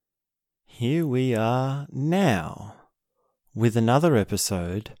here we are now with another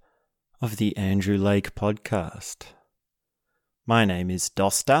episode of the Andrew Lake Podcast. My name is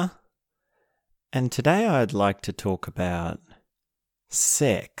Dosta, and today I'd like to talk about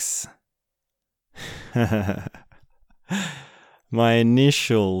sex. My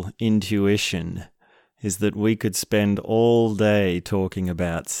initial intuition is that we could spend all day talking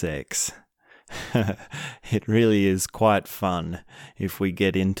about sex. It really is quite fun if we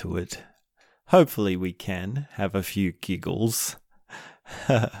get into it. Hopefully we can have a few giggles.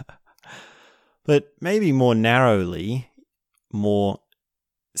 But maybe more narrowly, more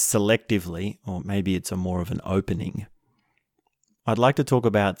selectively, or maybe it's more of an opening, I'd like to talk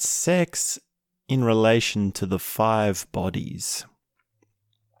about sex in relation to the 5 bodies.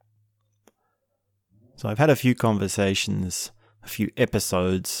 So I've had a few conversations, a few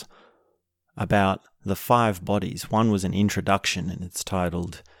episodes about the 5 bodies. One was an introduction and it's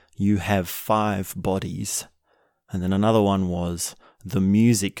titled, You Have 5 Bodies. And then another one was The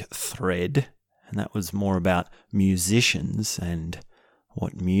Music Thread. And that was more about musicians and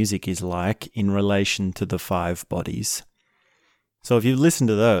what music is like in relation to the 5 bodies. So if you listen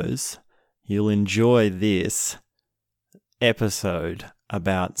to those, you'll enjoy this episode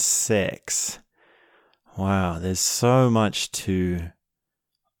about sex. Wow, there's so much to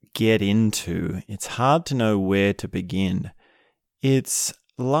get into. It's hard to know where to begin. It's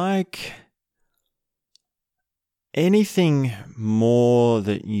like anything more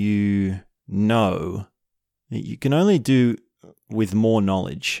that you know that you can only do with more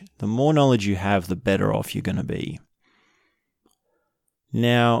knowledge. The more knowledge you have, the better off you're going to be.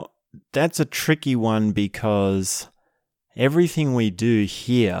 Now, that's a tricky one because everything we do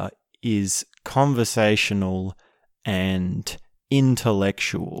here is conversational and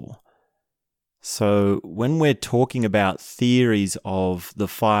intellectual. So when we're talking about theories of the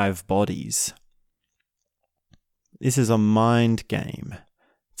 5 bodies, this is a mind game.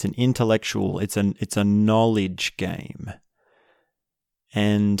 It's an intellectual, it's a knowledge game.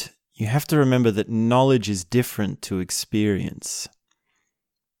 And you have to remember that knowledge is different to experience.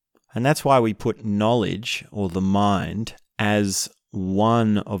 And that's why we put knowledge, or the mind, as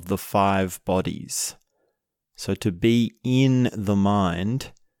one of the 5 bodies. So to be in the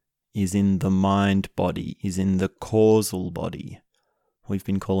mind is in the mind body, is in the causal body. We've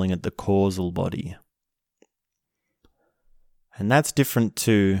been calling it the causal body. And that's different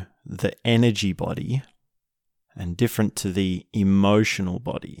to the energy body and different to the emotional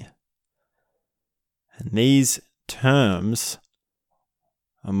body. And these terms,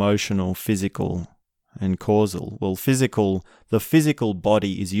 emotional, physical, and causal. Well, the physical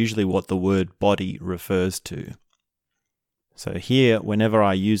body is usually what the word body refers to. So here, whenever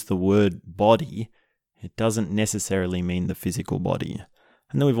I use the word body, it doesn't necessarily mean the physical body.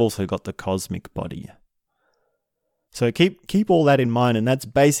 And then we've also got the cosmic body. So keep all that in mind, and that's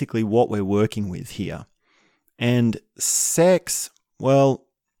basically what we're working with here. And sex, well,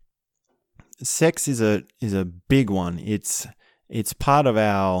 sex is a big one. It's part of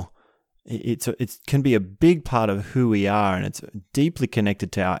our It can be a big part of who we are, and it's deeply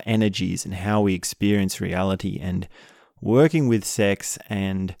connected to our energies and how we experience reality. And working with sex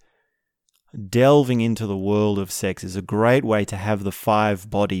and delving into the world of sex is a great way to have the 5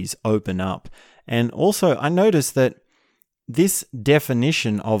 bodies open up. And also, I noticed that this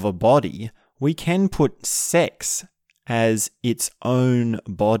definition of a body, we can put sex as its own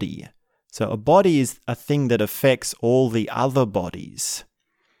body. So a body is a thing that affects all the other bodies.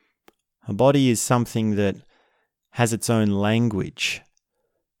 A body is something that has its own language.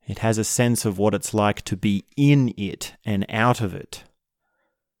 It has a sense of what it's like to be in it and out of it.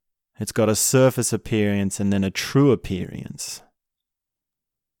 It's got a surface appearance and then a true appearance.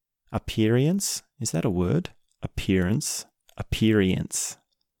 Appearance? Is that a word? Appearance. Appearance.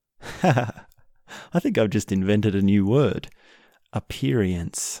 I think I've just invented a new word.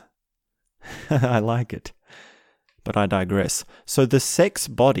 Appearance. I like it. But I digress. So the sex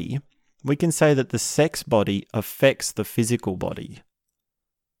body, we can say that the sex body affects the physical body.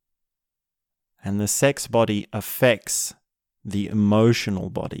 And the sex body affects the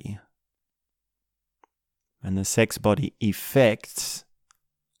emotional body. And the sex body affects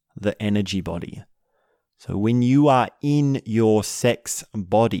the energy body. So when you are in your sex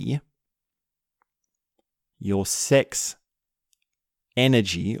body, your sex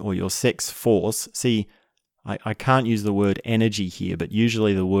energy or your sex force, see, I can't use the word energy here, but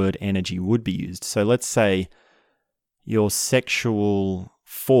usually the word energy would be used. So let's say your sexual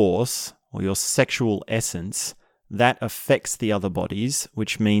force or your sexual essence, that affects the other bodies,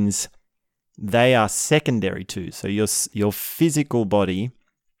 which means they are secondary to. So your physical body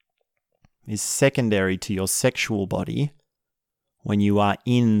is secondary to your sexual body when you are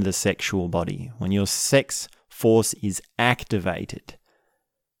in the sexual body. When your sex force is activated,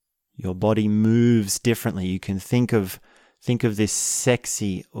 your body moves differently. You can think of this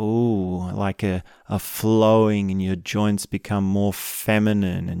sexy, like a flowing, and your joints become more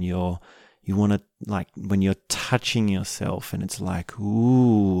feminine, and you want to, like, when you're touching yourself, and it's like,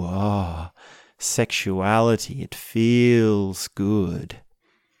 sexuality, it feels good.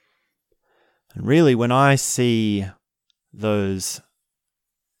 And really, when I see those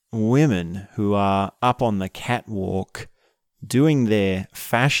women who are up on the catwalk doing their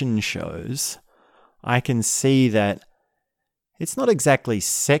fashion shows, I can see that it's not exactly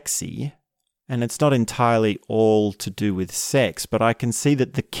sexy, and it's not entirely all to do with sex, but I can see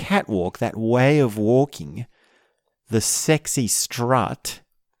that the catwalk, that way of walking, the sexy strut,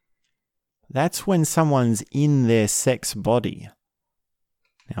 that's when someone's in their sex body.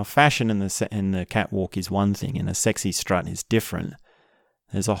 Now, fashion in the catwalk is one thing, and a sexy strut is different.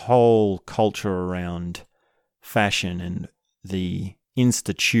 There's a whole culture around fashion and the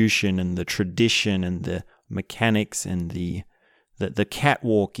institution and the tradition and the mechanics, and the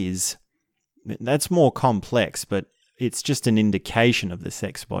catwalk that's more complex, but it's just an indication of the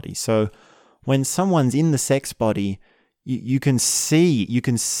sex body. So when someone's in the sex body, you can see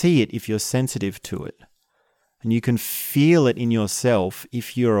it if you're sensitive to it. And you can feel it in yourself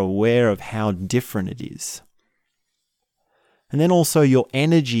if you're aware of how different it is. And then also your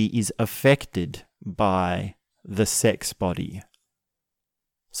energy is affected by the sex body.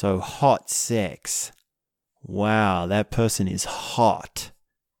 So hot sex. Wow, that person is hot.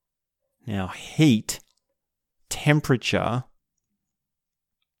 Now heat, temperature,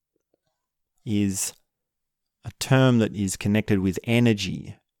 is a term that is connected with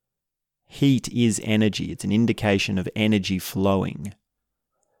energy. Heat is energy. It's an indication of energy flowing.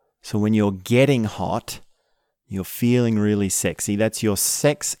 So when you're getting hot, you're feeling really sexy. That's your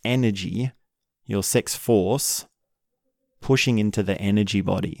sex energy, your sex force, pushing into the energy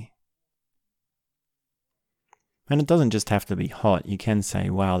body. And it doesn't just have to be hot. You can say,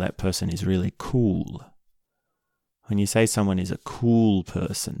 wow, that person is really cool. When you say someone is a cool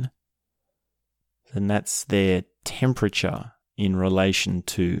person, then that's their temperature in relation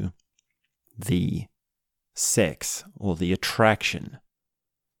to the sex or the attraction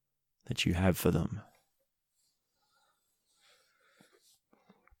that you have for them.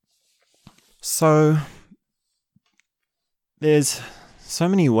 So there's so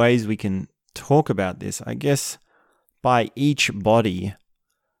many ways we can talk about this. I guess by each body,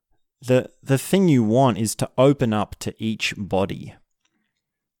 the thing you want is to open up to each body.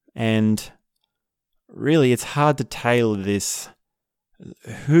 And really, it's hard to tailor this,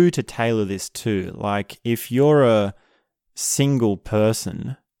 who to tailor this to. Like, if you're a single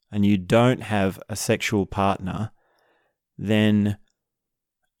person and you don't have a sexual partner, then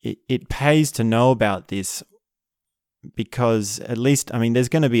it pays to know about this, because at least, there's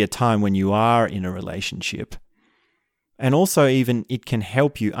going to be a time when you are in a relationship. And also, even it can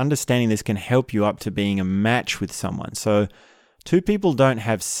help you, understanding this can help you up to being a match with someone. So two people don't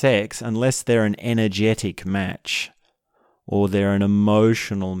have sex unless they're an energetic match, or they're an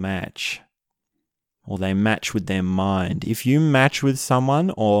emotional match, or they match with their mind. If you match with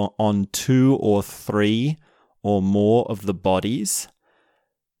someone or on 2 or 3 or more of the bodies,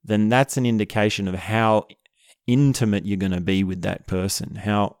 then that's an indication of how intimate you're going to be with that person,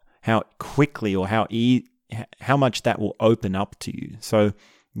 how quickly or how much that will open up to you. So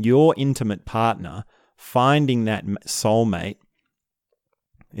your intimate partner, finding that soulmate,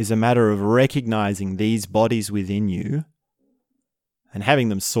 is a matter of recognizing these bodies within you, and having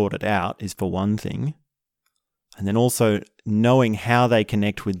them sorted out is for one thing, and then also knowing how they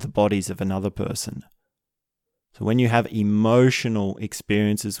connect with the bodies of another person. So when you have emotional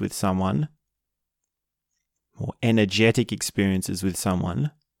experiences with someone, or energetic experiences with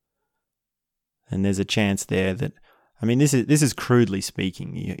someone, and there's a chance there that, this is crudely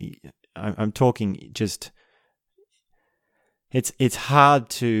speaking. I'm talking just, it's hard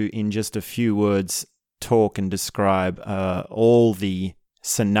to, in just a few words, talk and describe all the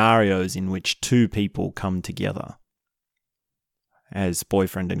scenarios in which two people come together as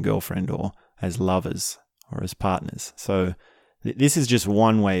boyfriend and girlfriend, or as lovers, or as partners. So this is just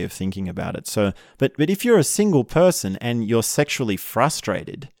one way of thinking about it. So, but if you're a single person and you're sexually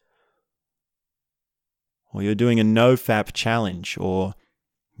frustrated, or you're doing a NoFap challenge, or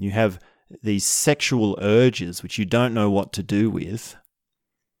you have these sexual urges which you don't know what to do with,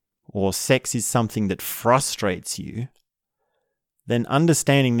 or sex is something that frustrates you, then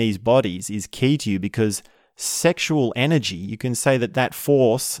understanding these bodies is key to you, because sexual energy, you can say that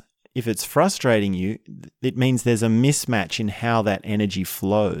force if it's frustrating you, it means there's a mismatch in how that energy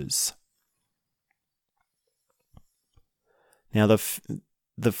flows. Now,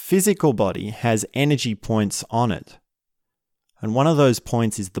 the physical body has energy points on it. And one of those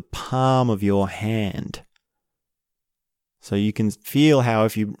points is the palm of your hand. So you can feel how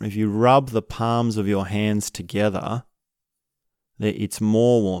if you rub the palms of your hands together, it's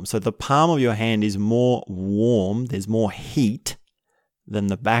more warm. So the palm of your hand is more warm, there's more heat than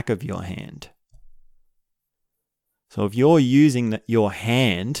the back of your hand. So if you're using your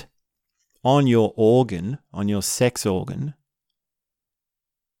hand on your organ, on your sex organ,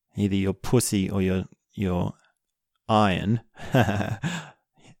 either your pussy or your iron,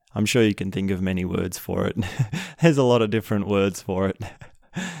 I'm sure you can think of many words for it. There's a lot of different words for it.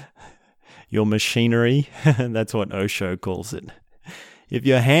 Your machinery, that's what Osho calls it. If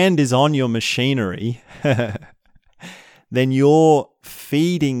your hand is on your machinery, then you're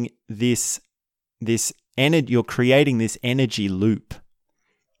feeding this energy, you're creating this energy loop,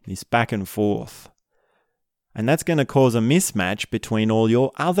 this back and forth. And that's going to cause a mismatch between all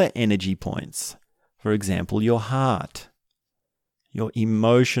your other energy points. For example, your heart, your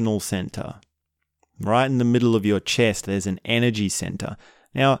emotional center. Right in the middle of your chest, there's an energy center.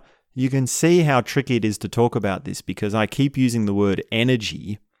 Now, you can see how tricky it is to talk about this because I keep using the word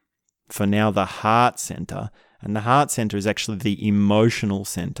energy for now the heart center, and the heart center is actually the emotional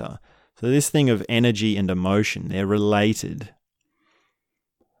center. So this thing of energy and emotion, they're related.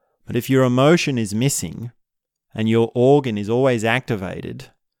 But if your emotion is missing and your organ is always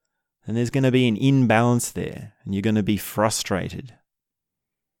activated, then there's going to be an imbalance there and you're going to be frustrated.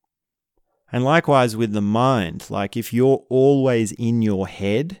 And likewise with the mind, like if you're always in your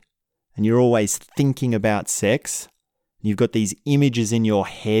head and you're always thinking about sex, you've got these images in your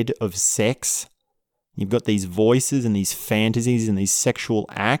head of sex, you've got these voices and these fantasies and these sexual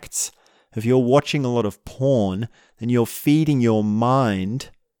acts. If you're watching a lot of porn, then you're feeding your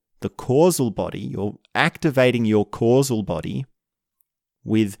mind the causal body, you're activating your causal body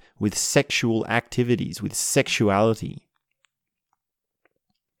with sexual activities, with sexuality.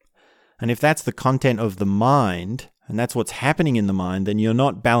 And if that's the content of the mind, and that's what's happening in the mind, then you're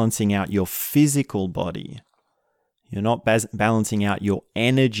not balancing out your physical body. You're not balancing out your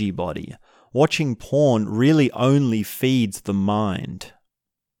energy body. Watching porn really only feeds the mind.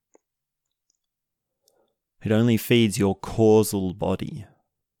 It only feeds your causal body.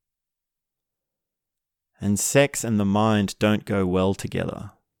 And sex and the mind don't go well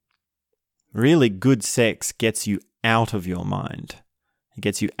together. Really good sex gets you out of your mind. It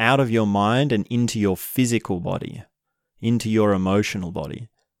gets you out of your mind and into your physical body, into your emotional body.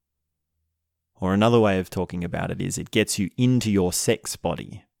 Or another way of talking about it is it gets you into your sex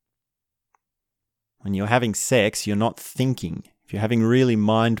body. When you're having sex, you're not thinking. If you're having really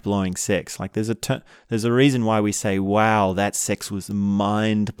mind-blowing sex, like there's a reason why we say, wow, that sex was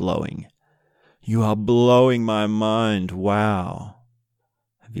mind-blowing. You are blowing my mind, wow.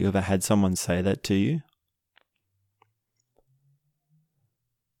 Have you ever had someone say that to you?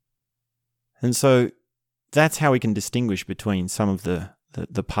 And so that's how we can distinguish between some of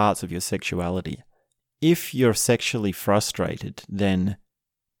the parts of your sexuality. If you're sexually frustrated, then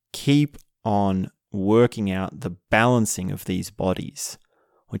keep on working out the balancing of these bodies,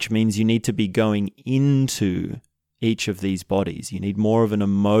 which means you need to be going into each of these bodies. You need more of an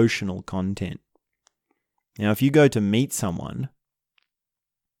emotional content. Now, if you go to meet someone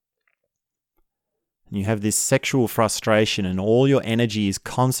and you have this sexual frustration and all your energy is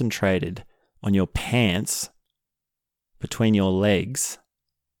concentrated on your pants between your legs,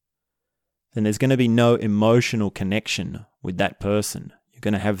 then there's going to be no emotional connection with that person. You're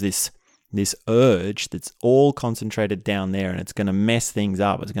going to have this urge that's all concentrated down there, and it's going to mess things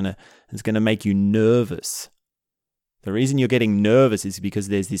up. It's going to make you nervous. The reason you're getting nervous is because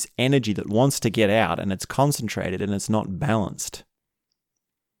there's this energy that wants to get out, and it's concentrated and it's not balanced.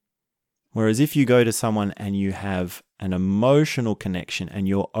 Whereas if you go to someone and you have an emotional connection and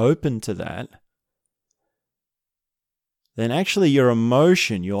you're open to that, then actually your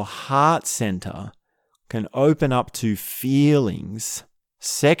emotion, your heart center, can open up to feelings,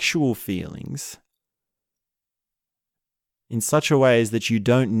 sexual feelings, in such a way as that you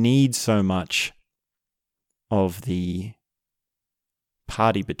don't need so much of the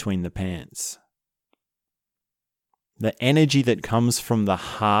party between the pants. The energy that comes from the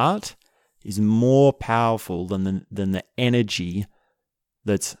heart is more powerful than the energy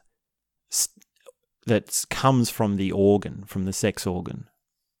that comes from the organ, from the sex organ.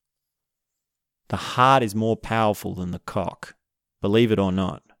 The heart is more powerful than the cock, believe it or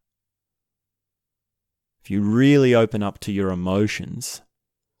not. If you really open up to your emotions,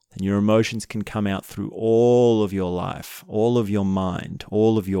 then your emotions can come out through all of your life, all of your mind,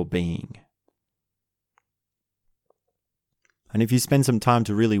 all of your being. And if you spend some time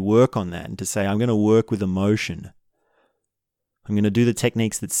to really work on that and to say, I'm going to work with emotion, I'm going to do the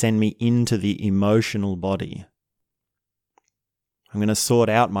techniques that send me into the emotional body. I'm going to sort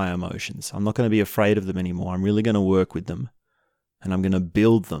out my emotions. I'm not going to be afraid of them anymore. I'm really going to work with them, and I'm going to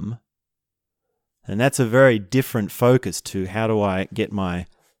build them. And that's a very different focus to how do I get my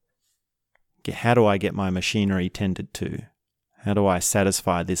machinery tended to? How do I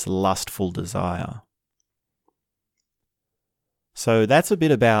satisfy this lustful desire? So that's a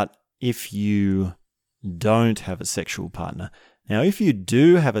bit about if you don't have a sexual partner. Now, if you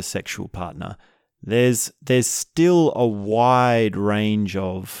do have a sexual partner, there's still a wide range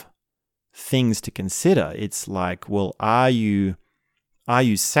of things to consider. It's like, well, are you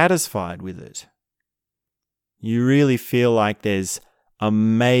satisfied with it? You really feel like there's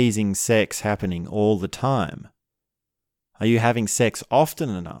amazing sex happening all the time? Are you having sex often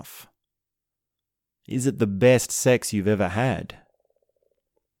enough? Is it the best sex you've ever had?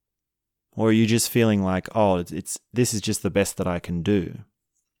 Or are you just feeling like, oh, this is just the best that I can do?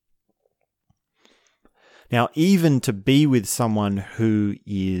 Now, even to be with someone who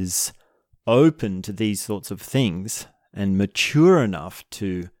is open to these sorts of things and mature enough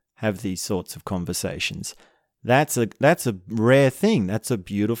to have these sorts of conversations, that's a rare thing. That's a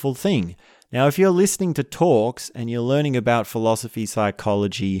beautiful thing. Now, if you're listening to talks and you're learning about philosophy,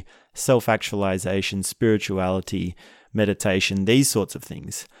 psychology, self-actualization, spirituality, meditation, these sorts of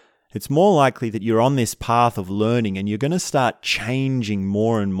things, it's more likely that you're on this path of learning and you're going to start changing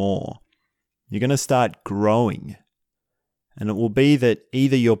more and more. You're going to start growing. And it will be that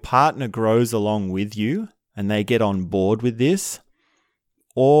either your partner grows along with you and they get on board with this,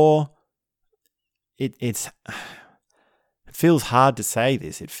 or it feels hard to say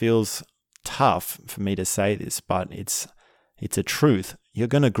this. It feels tough for me to say this, but it's a truth. You're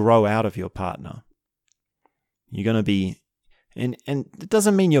going to grow out of your partner. You're going to be, and it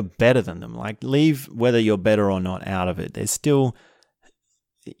doesn't mean you're better than them. Like, leave whether you're better or not out of it. There's still,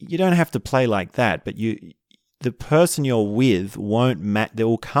 you don't have to play like that, but the person you're with won't match. There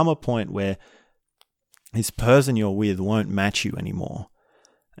will come a point where this person you're with won't match you anymore.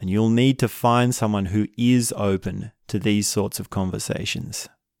 And you'll need to find someone who is open to these sorts of conversations.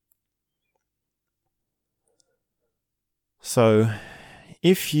 So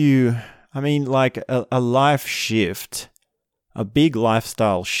if like a life shift, a big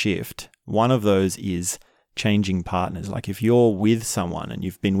lifestyle shift, one of those is changing partners. Like if you're with someone and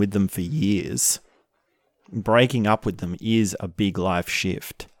you've been with them for years, breaking up with them is a big life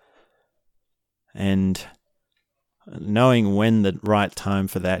shift. And knowing when the right time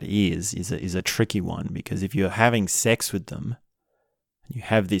for that is a tricky one, because if you're having sex with them, you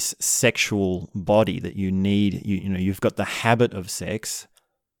have this sexual body that you need, you've got the habit of sex,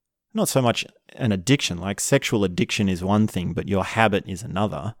 not so much an addiction, like sexual addiction is one thing, but your habit is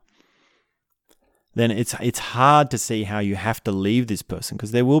another, then it's hard to see how you have to leave this person,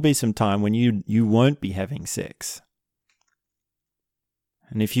 because there will be some time when you won't be having sex.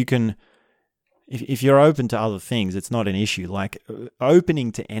 And if you're open to other things, it's not an issue. Like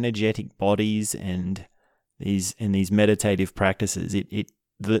opening to energetic bodies and these meditative practices,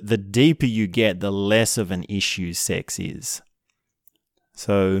 the deeper you get, the less of an issue sex is.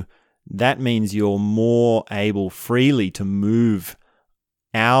 So that means you're more able freely to move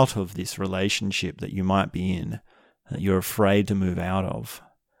out of this relationship that you might be in, that you're afraid to move out of.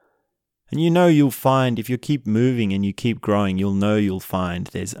 And you'll find, if you keep moving and you keep growing, you'll find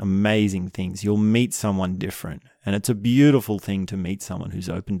there's amazing things. You'll meet someone different. And it's a beautiful thing to meet someone who's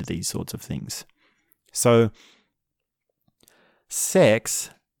open to these sorts of things. So, sex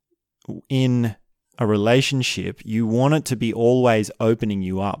in a relationship, you want it to be always opening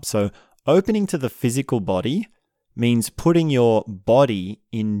you up. So, opening to the physical body means putting your body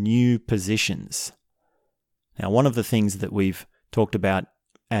in new positions. Now, one of the things that we've talked about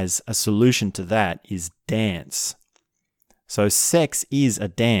as a solution to that is dance. So sex is a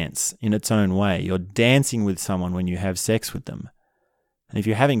dance in its own way. You're dancing with someone when you have sex with them. And if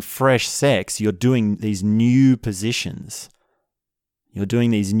you're having fresh sex, you're doing these new positions. You're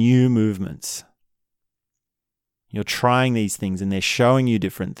doing these new movements. You're trying these things and they're showing you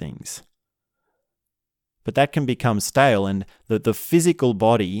different things. But that can become stale, and the physical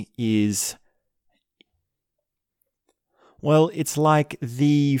body is, well, it's like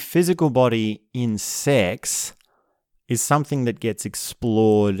the physical body in sex is something that gets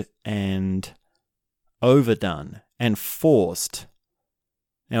explored and overdone and forced.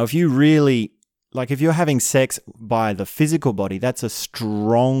 Now, if you really like if you're having sex by the physical body, that's a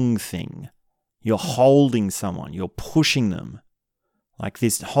strong thing. You're holding someone, you're pushing them. Like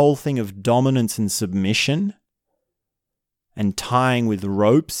this whole thing of dominance and submission and tying with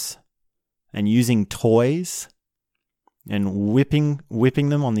ropes and using toys and whipping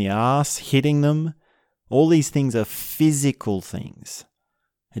them on the ass, hitting them. All these things are physical things.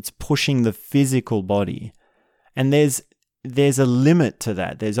 It's pushing the physical body. And there's a limit to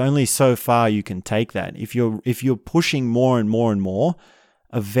that. There's only so far you can take that. If you're pushing more and more and more,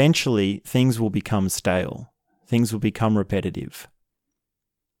 eventually things will become stale. Things will become repetitive.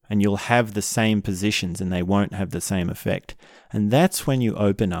 And you'll have the same positions and they won't have the same effect. And that's when you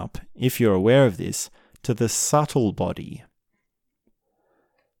open up, if you're aware of this, to the subtle body.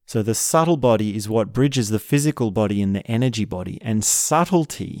 So the subtle body is what bridges the physical body and the energy body. And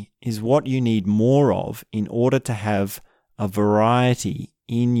subtlety is what you need more of in order to have a variety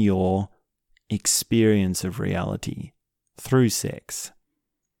in your experience of reality through sex.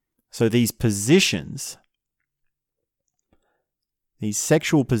 So these positions, these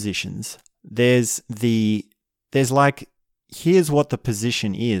sexual positions, here's what the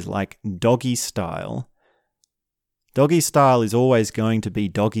position is, like doggy style. Doggy style is always going to be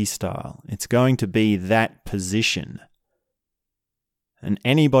doggy style. It's going to be that position. And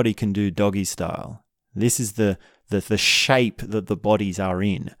anybody can do doggy style. This is the shape that the bodies are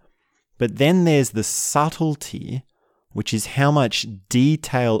in. But then there's the subtlety, which is how much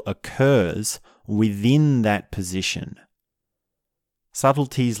detail occurs within that position.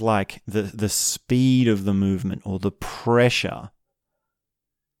 Subtleties like the speed of the movement or the pressure.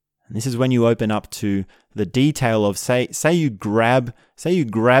 And this is when you open up to the detail of, say you grab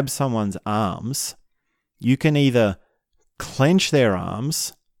someone's arms, you can either clench their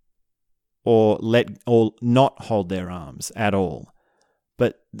arms or not hold their arms at all.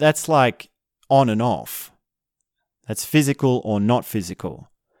 But that's like on and off. That's physical or not physical.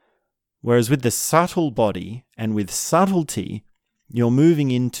 Whereas with the subtle body and with subtlety, you're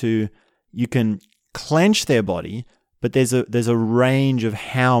moving into, you can clench their body, but there's a range of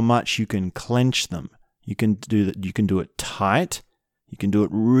how much you can clench them. You can do that. You can do it tight. You can do it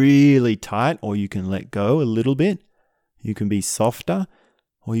really tight, or you can let go a little bit. You can be softer,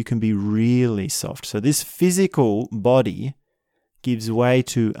 or you can be really soft. So this physical body gives way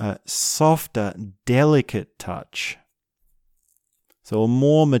to a softer, delicate touch. So a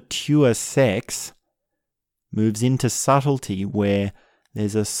more mature sex moves into subtlety where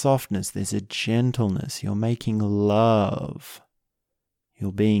there's a softness, there's a gentleness. You're making love.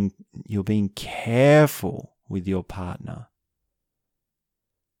 You're being careful with your partner.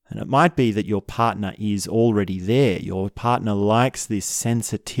 And it might be that your partner is already there. Your partner likes this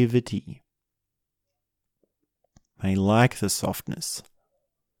sensitivity. They like the softness.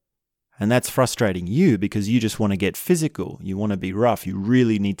 And that's frustrating you because you just want to get physical. You want to be rough. You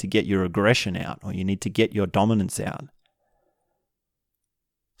really need to get your aggression out, or you need to get your dominance out.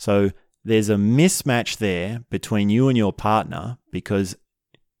 So there's a mismatch there between you and your partner because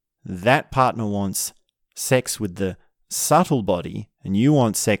that partner wants sex with the subtle body and you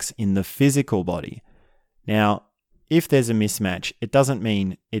want sex in the physical body. Now, if there's a mismatch, it doesn't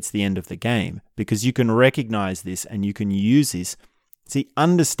mean it's the end of the game because you can recognize this and you can use this. See,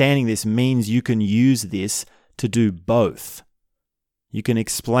 understanding this means you can use this to do both. You can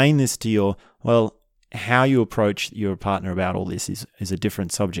explain this to how you approach your partner about all this is a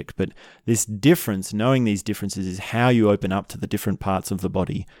different subject, but this difference, knowing these differences, is how you open up to the different parts of the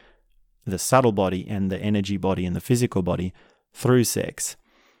body, the subtle body and the energy body and the physical body through sex.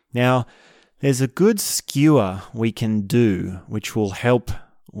 Now, there's a good skewer we can do which will help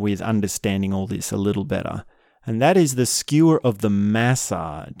with understanding all this a little better, and that is the skewer of the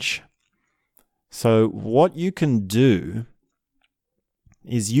massage. So what you can do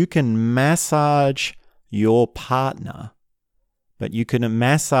is you can massage your partner, but you can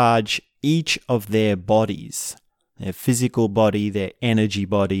massage each of their bodies, their physical body, their energy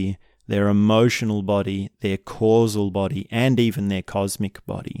body, their emotional body, their causal body, and even their cosmic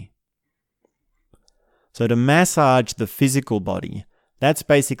body. So to massage the physical body, that's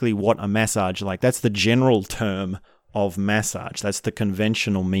basically what a massage, that's the general term of massage. That's the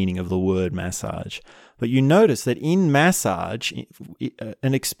conventional meaning of the word massage. But you notice that in massage,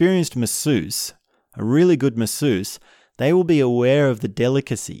 an experienced masseuse, a really good masseuse, they will be aware of the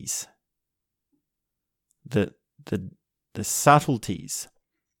delicacies, the subtleties,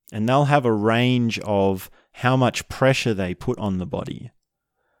 and they'll have a range of how much pressure they put on the body.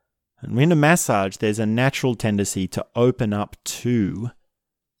 And in a massage, there's a natural tendency to open up to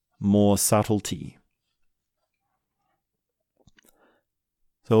more subtlety.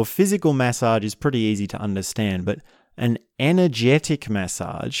 So a physical massage is pretty easy to understand, but an energetic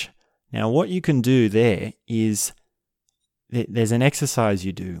massage, now what you can do there is, there's an exercise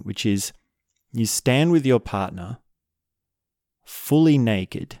you do, which is you stand with your partner fully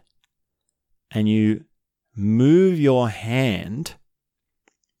naked and you move your hand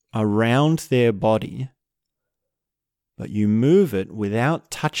around their body, but you move it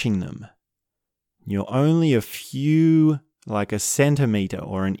without touching them. You're only a few, like a centimeter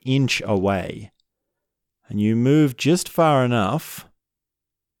or an inch away. And you move just far enough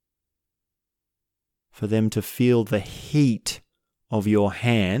for them to feel the heat of your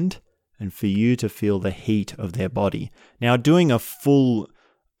hand and for you to feel the heat of their body. Now, doing a full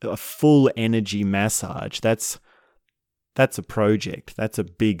energy massage, that's a project. That's a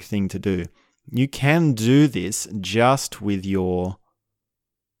big thing to do. You can do this just with your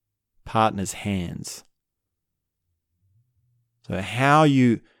partner's hands. So how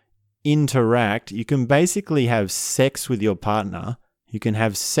you interact, you can basically have sex with your partner. You can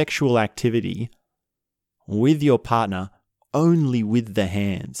have sexual activity with your partner only with the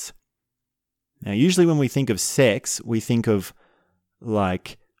hands. Now, usually when we think of sex, we think of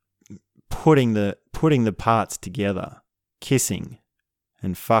like putting the parts together, kissing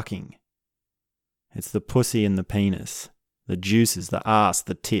and fucking. It's the pussy and the penis, the juices, the ass,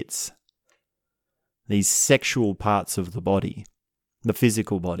 the tits. These sexual parts of the body, the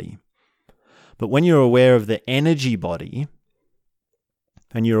physical body. But when you're aware of the energy body,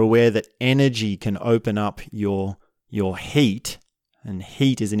 and you're aware that energy can open up your heat, and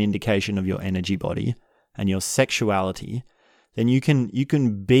heat is an indication of your energy body and your sexuality, then you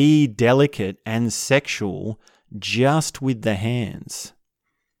can be delicate and sexual just with the hands.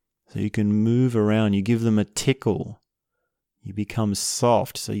 So you can move around, you give them a tickle, you become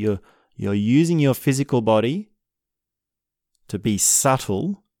soft. So you're using your physical body to be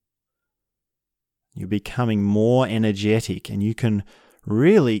subtle. You're becoming more energetic, and you can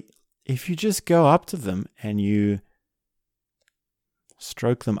really, if you just go up to them and you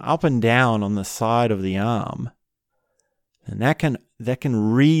stroke them up and down on the side of the arm, and that can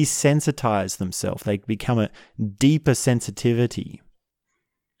resensitize themselves. They become a deeper sensitivity.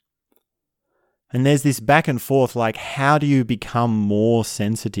 And there's this back and forth, like, how do you become more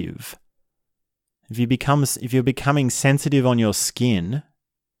sensitive? If you're becoming sensitive on your skin, and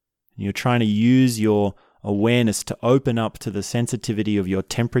you're trying to use your awareness to open up to the sensitivity of your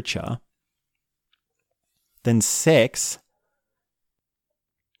temperature, then sex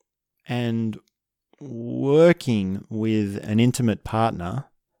and working with an intimate partner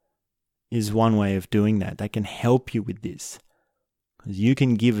is one way of doing that. They can help you with this, because you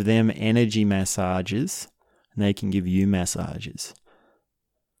can give them energy massages and they can give you massages.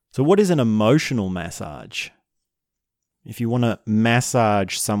 So what is an emotional massage? If you want to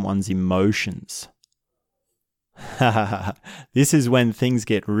massage someone's emotions, this is when things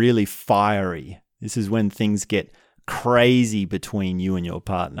get really fiery. This is when things get crazy between you and your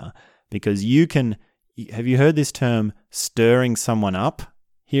partner, because you can, have you heard this term, stirring someone up?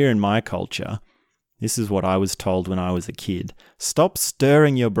 Here in my culture, this is what I was told when I was a kid. Stop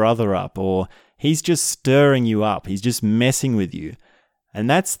stirring your brother up, or he's just stirring you up. He's just messing with you. And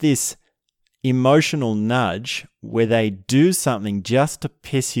that's this emotional nudge where they do something just to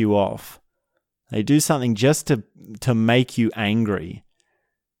piss you off. They do something just to make you angry.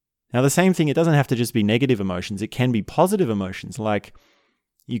 Now, the same thing, it doesn't have to just be negative emotions. It can be positive emotions. Like,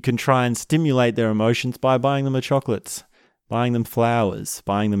 you can try and stimulate their emotions by buying them a chocolates, buying them flowers,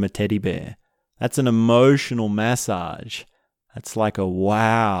 buying them a teddy bear. That's an emotional massage. That's like a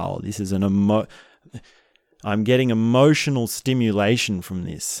wow, this is I'm getting emotional stimulation from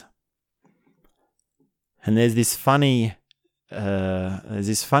this. And there's this funny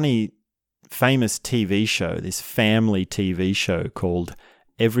famous TV show, this family TV show called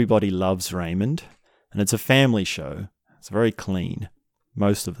Everybody Loves Raymond. And it's a family show. It's very clean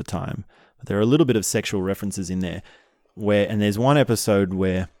most of the time. But there are a little bit of sexual references in there. And there's one episode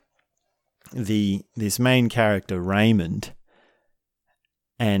where this main character, Raymond,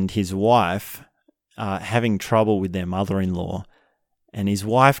 and his wife are having trouble with their mother-in-law. And his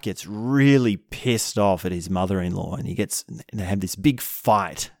wife gets really pissed off at his mother-in-law, and they have this big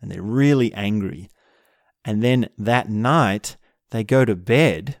fight, and they're really angry. And then that night, they go to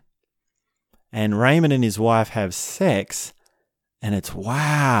bed, and Raymond and his wife have sex, and it's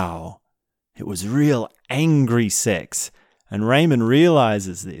wow. It was real angry sex. And Raymond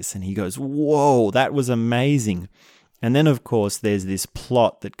realizes this, and he goes, whoa, that was amazing. And then, of course, there's this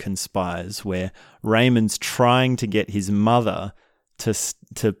plot that conspires where Raymond's trying to get his mother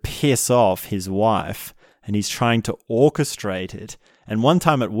to piss off his wife, and he's trying to orchestrate it. And one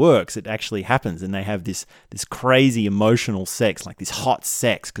time it works, it actually happens, and they have this crazy emotional sex, like this hot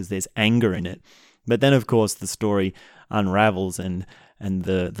sex, because there's anger in it. But then, of course, the story unravels, and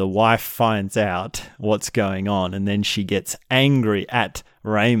the wife finds out what's going on, and then she gets angry at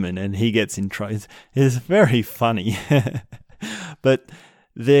Raymond, and he gets in trouble. It's very funny. But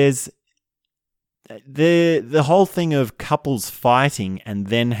there's the whole thing of couples fighting and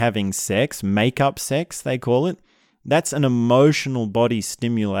then having sex, make-up sex, they call it. That's an emotional body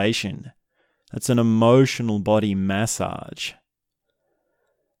stimulation. That's an emotional body massage.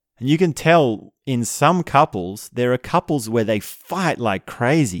 And you can tell in some couples, there are couples where they fight like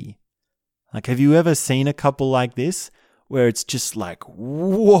crazy. Like, have you ever seen a couple like this? Where it's just like,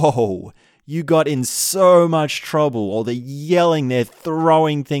 whoa, you got in so much trouble. Or they're yelling, they're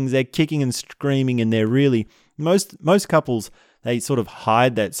throwing things, they're kicking and screaming, and they're really... Most couples, they sort of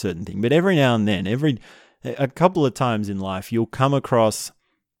hide that certain thing. But every now and then, a couple of times in life, you'll come across...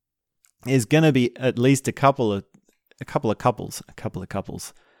 There's going to be at least a couple of couples.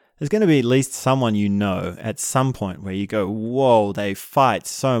 There's going to be at least someone you know at some point where you go, whoa, they fight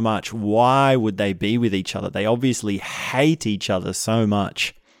so much. Why would they be with each other? They obviously hate each other so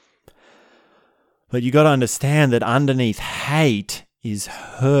much. But you got to understand that underneath hate is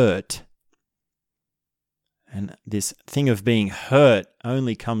hurt. And this thing of being hurt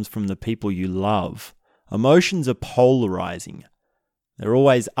only comes from the people you love. Emotions are polarizing. They're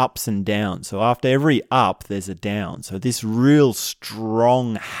always ups and downs. So after every up, there's a down. So this real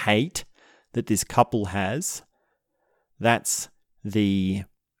strong hate that this couple has, that's the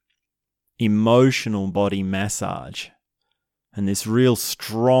emotional body massage. And this real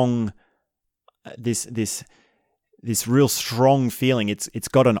strong, this real strong feeling, it's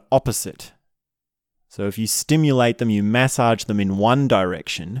got an opposite. So if you stimulate them, you massage them in one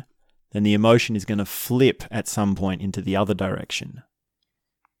direction, then the emotion is going to flip at some point into the other direction.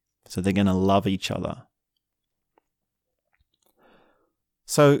 So they're going to love each other.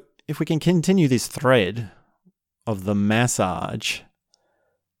 So if we can continue this thread of the massage,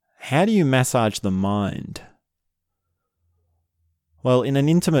 how do you massage the mind? Well, in an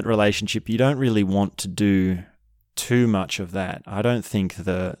intimate relationship, you don't really want to do too much of that. I don't think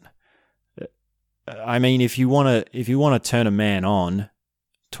that... I mean, if you want to turn a man on,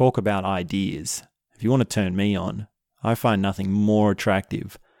 talk about ideas. If you want to turn me on, I find nothing more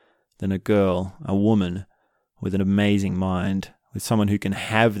attractive than a girl, a woman with an amazing mind, with someone who can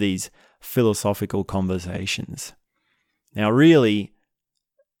have these philosophical conversations. Now, really,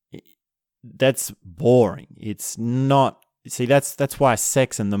 that's boring. It's not... See, that's why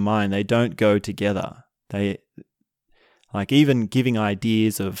sex and the mind, they don't go together. They, like, even giving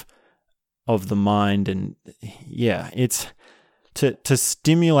ideas of the mind, and yeah, it's to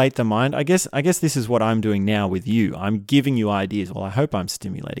stimulate the mind. I guess this is what I'm doing now with you. I'm giving you ideas. Well, I hope I'm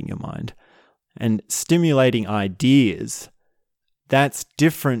stimulating your mind. And stimulating ideas, that's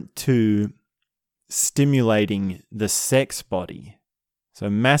different to stimulating the sex body. So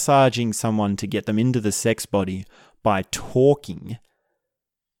massaging someone to get them into the sex body by talking,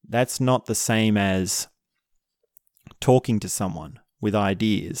 that's not the same as talking to someone with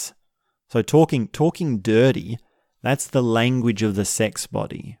ideas. So talking dirty, that's the language of the sex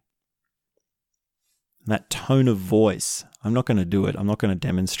body. That tone of voice, I'm not going to do it. I'm not going to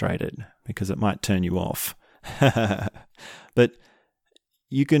demonstrate it because it might turn you off. But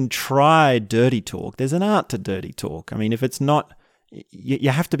you can try dirty talk. There's an art to dirty talk. I mean, if it's not, you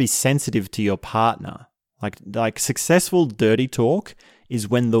have to be sensitive to your partner. Like successful dirty talk is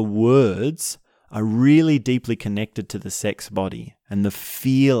when the words are really deeply connected to the sex body and the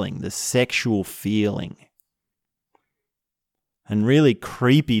feeling, the sexual feeling. And really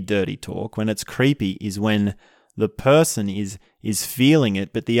creepy dirty talk, when it's creepy, is when the person is feeling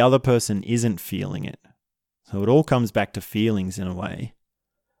it, but the other person isn't feeling it. So it all comes back to feelings in a way.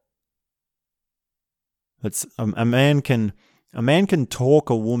 It's a man can talk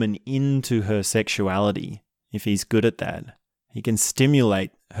a woman into her sexuality if he's good at that. He can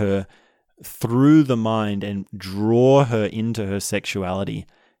stimulate her through the mind and draw her into her sexuality.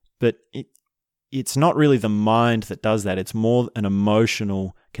 But it's not really the mind that does that. It's more an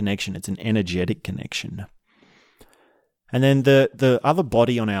emotional connection. It's an energetic connection. And then the other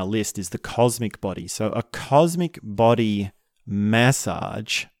body on our list is the cosmic body. So a cosmic body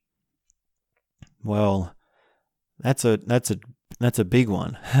massage, well, that's a big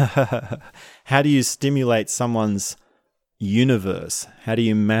one. How do you stimulate someone's universe? How do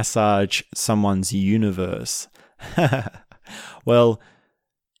you massage someone's universe? Well,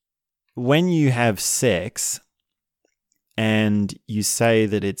 when you have sex and you say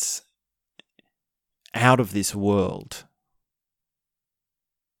that it's out of this world,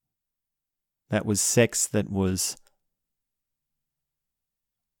 That was sex that was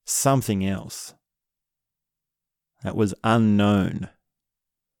something else. That was unknown.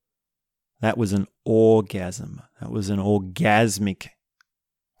 That was an orgasm. That was an orgasmic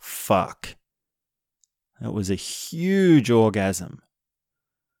fuck. That was a huge orgasm.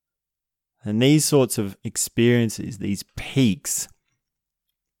 And these sorts of experiences, these peaks,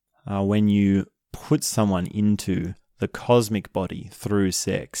 are when you put someone into the cosmic body through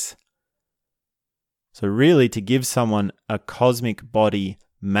sex. So really, to give someone a cosmic body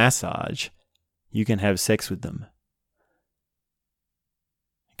massage, you can have sex with them.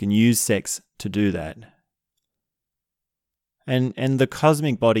 You can use sex to do that. And the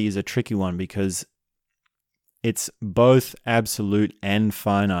cosmic body is a tricky one because it's both absolute and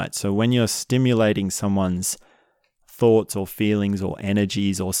finite. So when you're stimulating someone's thoughts or feelings or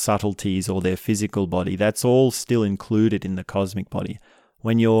energies or subtleties or their physical body, that's all still included in the cosmic body.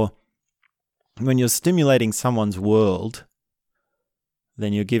 When you're stimulating someone's world,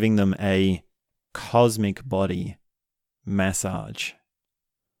 then you're giving them a cosmic body massage.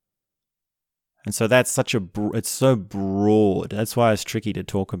 And so that's it's so broad. That's why it's tricky to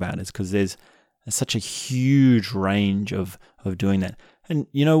talk about, is because there's such a huge range of doing that. And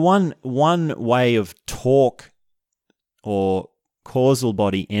one way of talk or causal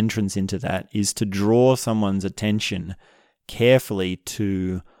body entrance into that is to draw someone's attention carefully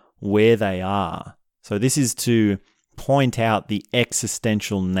to where they are. So this is to point out the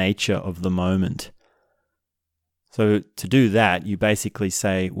existential nature of the moment. So to do that, you basically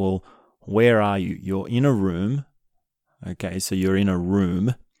say, well, where are you? You're in a room. Okay, so you're in a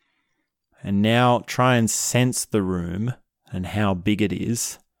room. And now try and sense the room and how big it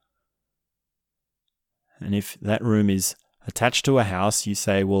is. And if that room is attached to a house, you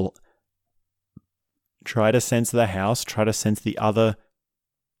say, well, try to sense the house, try to sense the other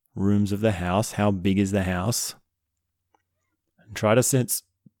rooms of the house. How big is the house? And try to sense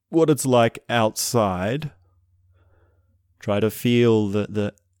what it's like outside. Try to feel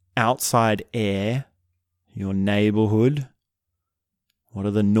the outside air, your neighborhood. What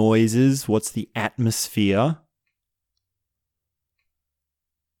are the noises? What's the atmosphere?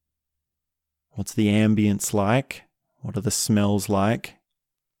 What's the ambience like? What are the smells like?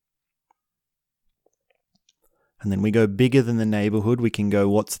 And then we go bigger than the neighborhood. We can go,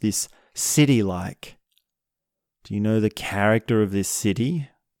 what's this city like? Do you know the character of this city?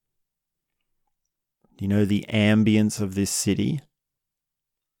 Do you know the ambience of this city?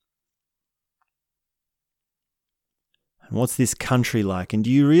 And what's this country like? And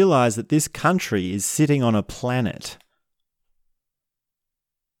do you realize that this country is sitting on a planet?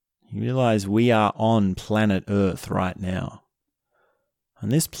 You realize we are on planet Earth right now.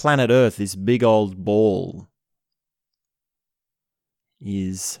 And this planet Earth, this big old ball,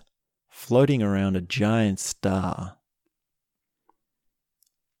 is floating around a giant star.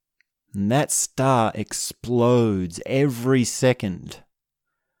 And that star explodes every second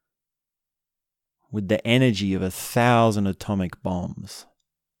with the energy of 1,000 atomic bombs.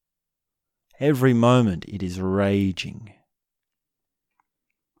 Every moment it is raging.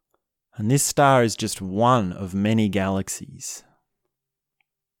 And this star is just one of many galaxies,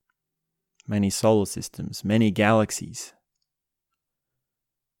 many solar systems, many galaxies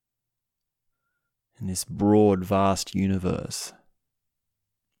in this broad, vast universe.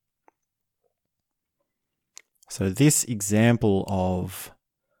 So this example of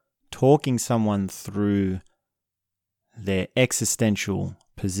talking someone through their existential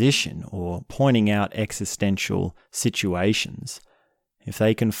position or pointing out existential situations, if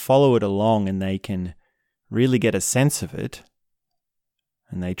they can follow it along and they can really get a sense of it,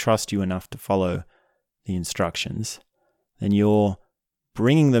 and they trust you enough to follow the instructions, then you're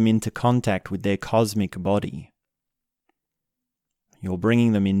bringing them into contact with their cosmic body. You're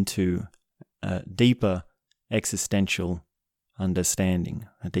bringing them into a deeper existential understanding,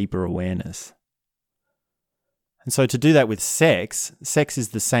 a deeper awareness. And so to do that with sex is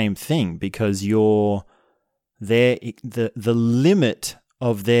the same thing, because you're there, the limit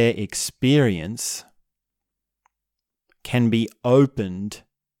of their experience can be opened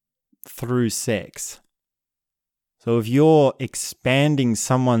through sex. So if you're expanding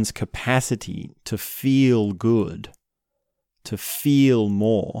someone's capacity to feel good, to feel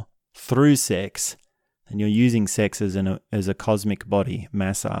more through sex, then you're using sex as a cosmic body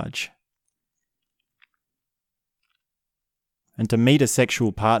massage. And to meet a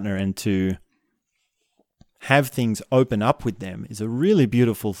sexual partner and to have things open up with them is a really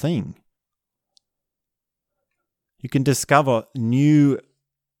beautiful thing. You can discover new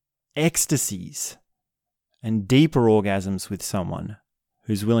ecstasies and deeper orgasms with someone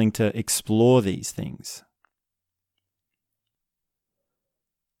who's willing to explore these things.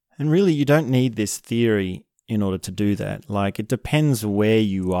 And really, you don't need this theory in order to do that. Like, it depends where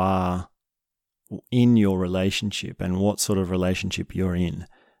you are in your relationship and what sort of relationship you're in.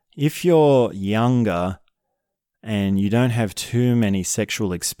 If you're younger and you don't have too many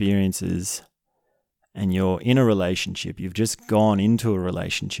sexual experiences and you're in a relationship, you've just gone into a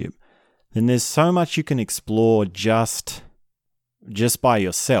relationship, then there's so much you can explore just by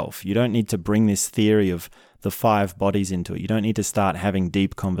yourself. You don't need to bring this theory of the 5 bodies into it. You don't need to start having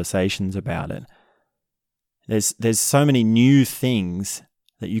deep conversations about it. There's so many new things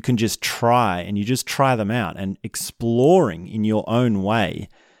that you can just try, and you just try them out. And exploring in your own way,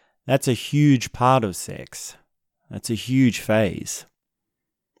 that's a huge part of sex. That's a huge phase.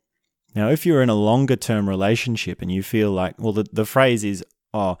 Now, if you're in a longer term relationship and you feel like, well, the phrase is,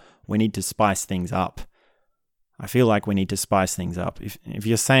 oh, we need to spice things up. I feel like we need to spice things up. If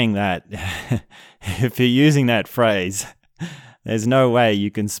you're saying that, if you're using that phrase, there's no way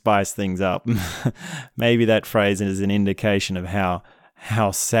you can spice things up. Maybe that phrase is an indication of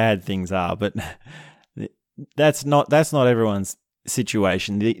how sad things are, but that's not everyone's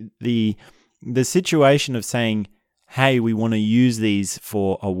situation. The situation of saying, hey, we want to use these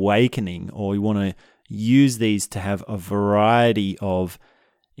for awakening, or we want to use these to have a variety of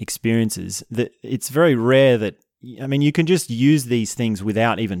experiences, that it's very rare that, I mean, you can just use these things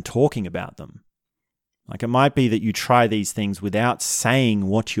without even talking about them. Like, it might be that you try these things without saying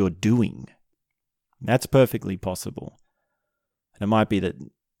what you're doing. That's perfectly possible. And it might be that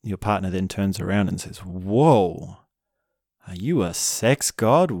your partner then turns around and says, whoa, are you a sex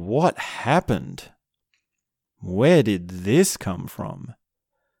god? What happened? Where did this come from?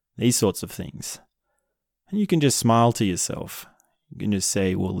 These sorts of things. And you can just smile to yourself. You can just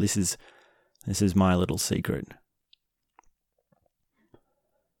say, well, this is my little secret.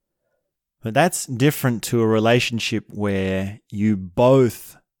 But that's different to a relationship where you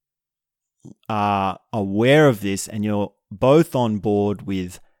both are aware of this and you're both on board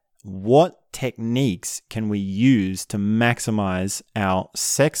with what techniques can we use to maximize our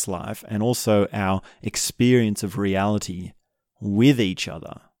sex life and also our experience of reality with each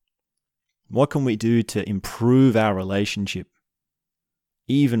other. What can we do to improve our relationship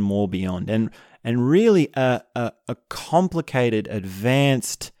even more beyond? And really a complicated,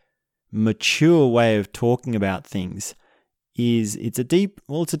 advanced, mature way of talking about things is it's a deep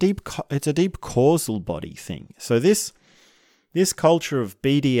causal body thing. So this culture of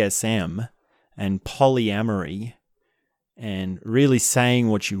BDSM and polyamory and really saying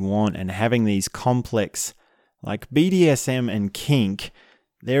what you want and having these complex, like BDSM and kink,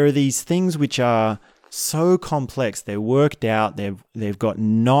 there are these things which are so complex. They're worked out. They've got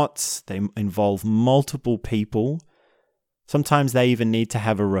knots. They involve multiple people. Sometimes they even need to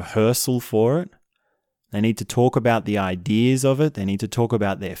have a rehearsal for it. They need to talk about the ideas of it. They need to talk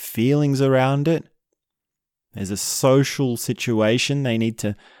about their feelings around it. There's a social situation they need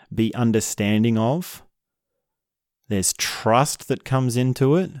to be understanding of. There's trust that comes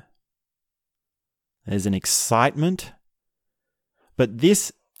into it. There's an excitement. But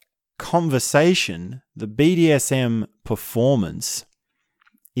this conversation, the BDSM performance,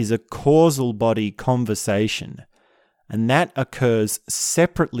 is a causal body conversation. And that occurs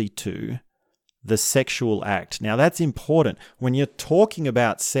separately to the sexual act. Now, that's important. When you're talking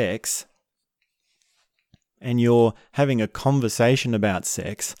about sex and you're having a conversation about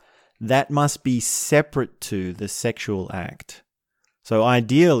sex, that must be separate to the sexual act. So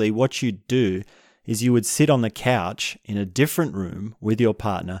ideally, what you'd do is you would sit on the couch in a different room with your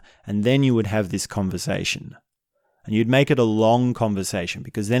partner, and then you would have this conversation. And you'd make it a long conversation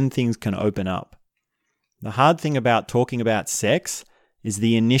because then things can open up. The hard thing about talking about sex is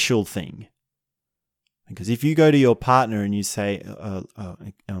the initial thing. Because if you go to your partner and you say,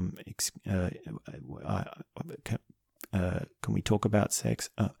 can we talk about sex?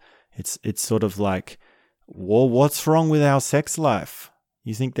 It's sort of like, well, what's wrong with our sex life?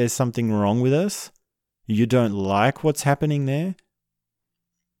 You think there's something wrong with us? You don't like what's happening there?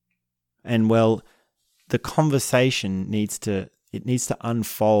 And well, the conversation needs to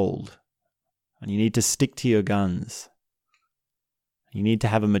unfold. And you need to stick to your guns. You need to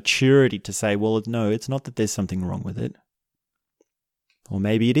have a maturity to say, well, no, it's not that there's something wrong with it. Or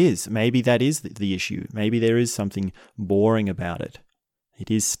maybe it is. Maybe that is the issue. Maybe there is something boring about it.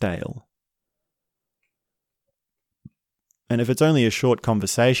 It is stale. And if it's only a short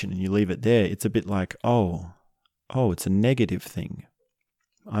conversation and you leave it there, it's a bit like, oh, it's a negative thing.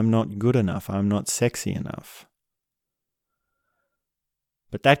 I'm not good enough. I'm not sexy enough.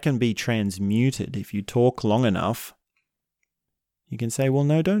 But that can be transmuted if you talk long enough. you can say, well,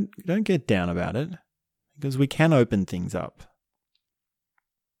 no, don't get down about it, because we can open things up.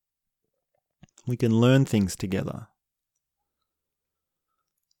 We can learn things together.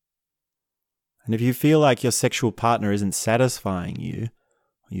 And if you feel like your sexual partner isn't satisfying you,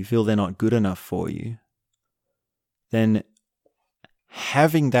 or you feel they're not good enough for you, then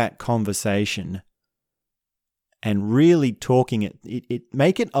having that conversation and really talking it,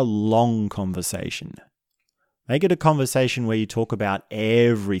 make it a long conversation. Make it a conversation where you talk about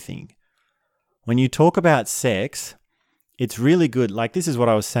everything. When you talk about sex, it's really good. Like, this is what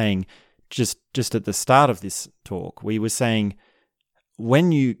I was saying just at the start of this talk. We were saying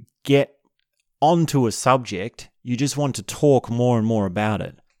when you get onto a subject, you just want to talk more and more about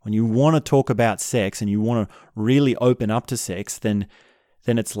it. When you want to talk about sex and you want to really open up to sex, then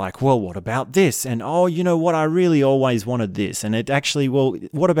it's like, well, what about this? And, oh, you know what? I really always wanted this. And it actually, well,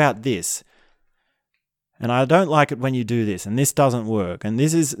 what about this? And I don't like it when you do this, and this doesn't work, and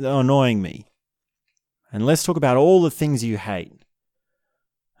this is annoying me. And let's talk about all the things you hate,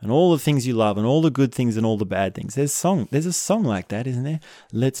 and all the things you love, and all the good things and all the bad things. There's a song like that, isn't there?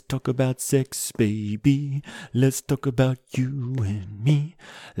 Let's talk about sex, baby. Let's talk about you and me.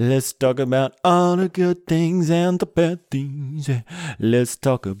 Let's talk about all the good things and the bad things. Let's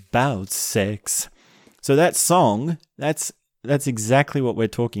talk about sex. So that song, that's exactly what we're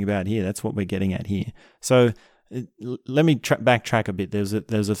talking about here. That's what we're getting at here. So let me backtrack a bit. There's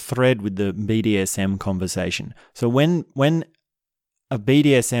a thread with the BDSM conversation. So when a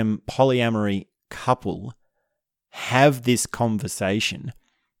BDSM polyamory couple have this conversation,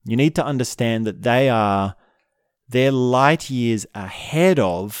 you need to understand that they're light years ahead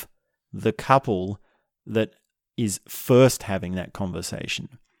of the couple that is first having that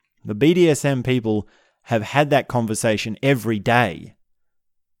conversation. The BDSM people have had that conversation every day,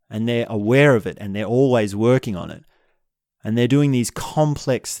 and they're aware of it, and they're always working on it. And they're doing these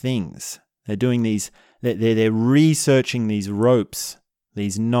complex things. They're researching these ropes,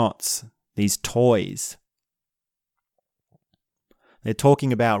 these knots, these toys. They're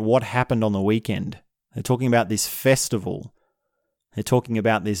talking about what happened on the weekend. They're talking about this festival. They're talking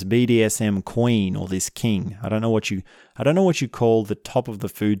about this BDSM queen or this king. I don't know what you call the top of the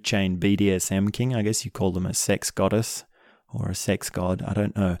food chain BDSM king. I guess you call them a sex goddess or a sex god. I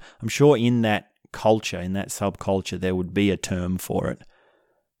don't know. I'm sure in that culture, in that subculture, there would be a term for it.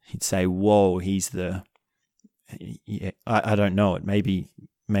 You'd say, whoa, he's the... Yeah, I don't know it.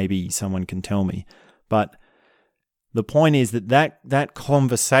 Maybe someone can tell me. But the point is that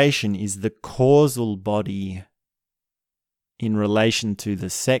conversation is the causal body in relation to the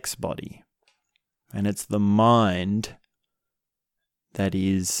sex body. And it's the mind that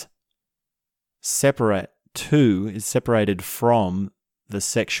is separated from the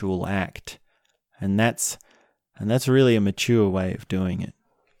sexual act. And that's really a mature way of doing it.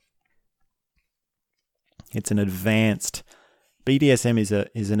 It's an advanced, BDSM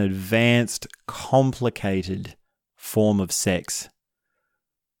is an advanced, complicated form of sex.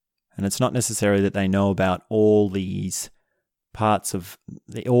 And it's not necessarily that they know about all these parts of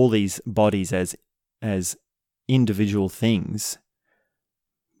all these bodies as individual things,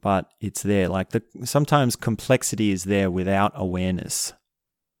 but it's there. Like sometimes complexity is there without awareness.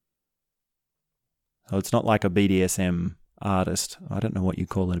 So it's not like a BDSM artist. I don't know what you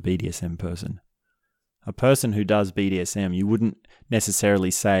call a BDSM person. A person who does BDSM, you wouldn't necessarily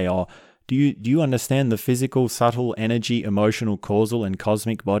say, oh, do you understand the physical, subtle, energy, emotional, causal, and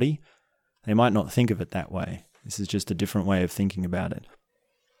cosmic body? They might not think of it that way. This is just a different way of thinking about it.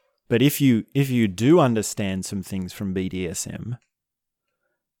 But if you do understand some things from BDSM,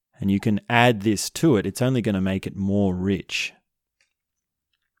 and you can add this to it, it's only going to make it more rich.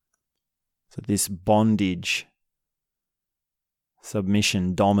 So this bondage,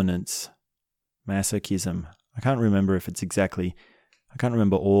 submission, dominance, masochism. I can't remember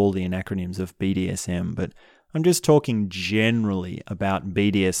all the acronyms of BDSM, but I'm just talking generally about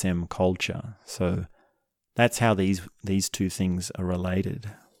BDSM culture. So that's how these two things are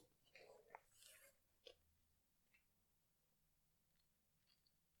related.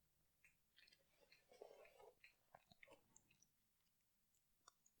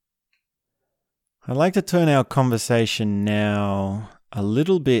 I'd like to turn our conversation now a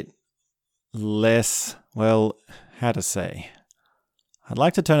little bit less, well, how to say? I'd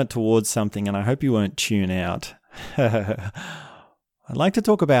like to turn it towards something, and I hope you won't tune out. I'd like to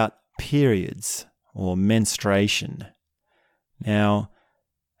talk about periods or menstruation. Now,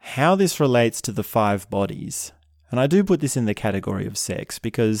 how this relates to the 5 bodies, and I do put this in the category of sex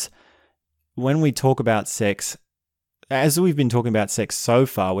because when we talk about sex, as we've been talking about sex so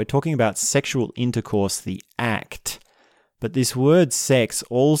far, we're talking about sexual intercourse, the act, But this word sex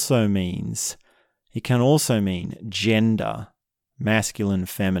it can also mean gender, masculine,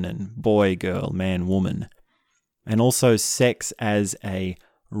 feminine, boy, girl, man, woman, and also sex as a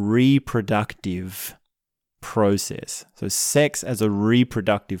reproductive process. So sex as a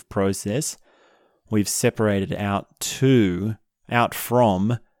reproductive process, we've separated out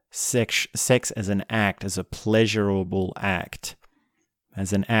from sex as an act, as a pleasurable act,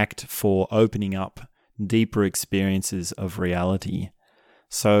 as an act for opening up deeper experiences of reality.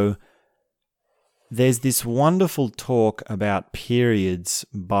 So there's this wonderful talk about periods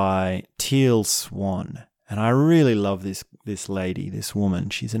by Teal Swan, and I really love this lady, this woman.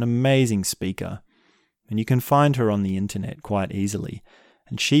 She's an amazing speaker, and you can find her on the internet quite easily.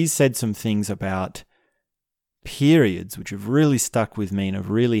 And she's said some things about periods which have really stuck with me and have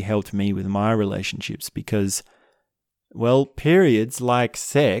really helped me with my relationships because, well, periods, like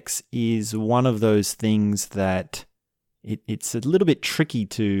sex, is one of those things that it's a little bit tricky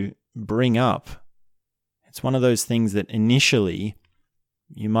to bring up. It's one of those things that initially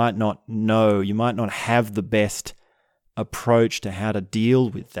you might not know, you might not have the best approach to how to deal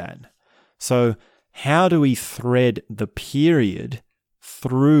with that. So how do we thread the period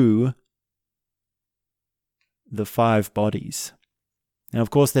through the 5 bodies? Now, of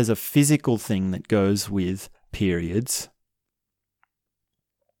course, there's a physical thing that goes with periods.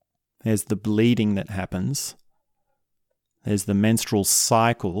 There's the bleeding that happens. There's the menstrual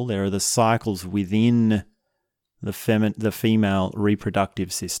cycle. There are the cycles within the female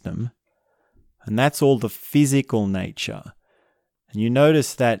reproductive system. And that's all the physical nature. And you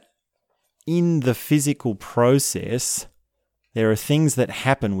notice that in the physical process, there are things that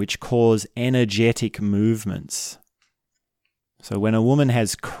happen which cause energetic movements. So when a woman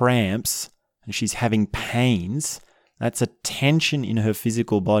has cramps and she's having pains, that's a tension in her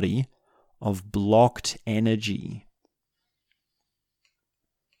physical body of blocked energy.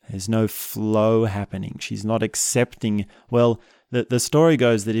 There's no flow happening. She's not accepting. Well, the story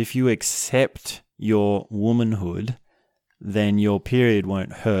goes that if you accept your womanhood, then your period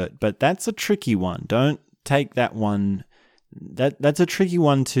won't hurt. But that's a tricky one. Don't take that one. That's a tricky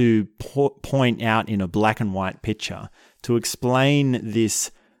one to point out in a black and white picture. To explain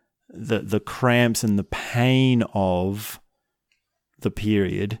this, the cramps and the pain of the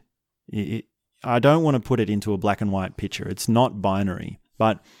period, I don't want to put it into a black and white picture. It's not binary.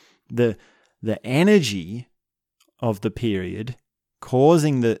 But the energy of the period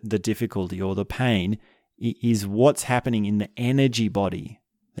causing the difficulty or the pain is what's happening in the energy body.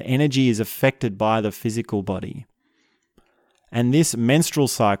 The energy is affected by the physical body. And this menstrual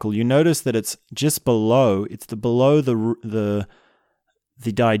cycle, you notice that it's just below, below the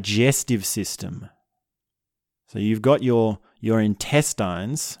digestive system. So you've got your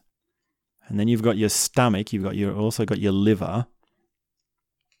intestines, and then you've got your stomach, you've also got your liver.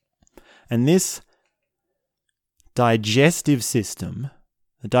 And this digestive system,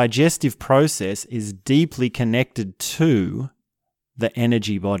 the digestive process, is deeply connected to the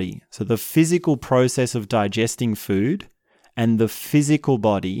energy body. So the physical process of digesting food and the physical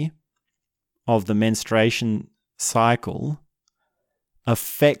body of the menstruation cycle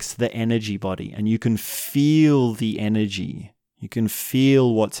affects the energy body, and you can feel the energy. You can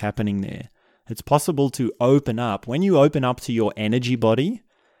feel what's happening there. It's possible to open up. When you open up to your energy body,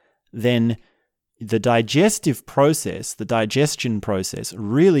 then the digestive process, the digestion process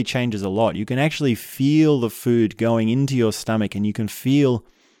really changes a lot. You can actually feel the food going into your stomach, and you can feel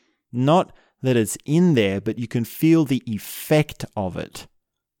not that it's in there, but you can feel the effect of it.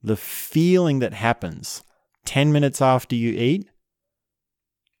 The feeling that happens 10 minutes after you eat,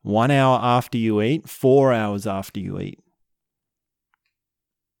 1 hour after you eat, 4 hours after you eat.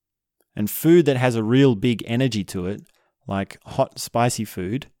 And food that has a real big energy to it, like hot, spicy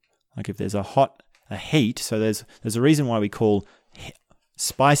food, like if there's a heat, so there's a reason why we call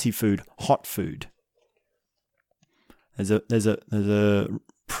spicy food hot food. There's a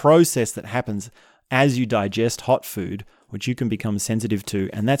process that happens as you digest hot food, which you can become sensitive to,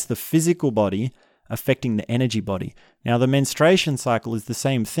 and that's the physical body affecting the energy body. Now, the menstruation cycle is the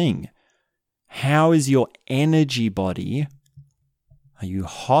same thing. How is your energy body? Are you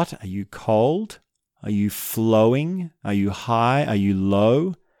hot? Are you cold? Are you flowing? Are you high? Are you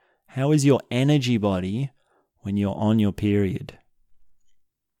low? How is your energy body when you're on your period?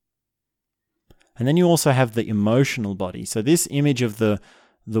 And then you also have the emotional body. So this image of the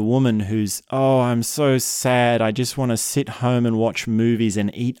woman who's, oh, I'm so sad. I just want to sit home and watch movies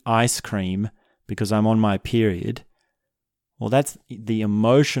and eat ice cream because I'm on my period. Well, that's the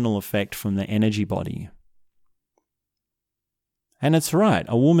emotional effect from the energy body. And it's right.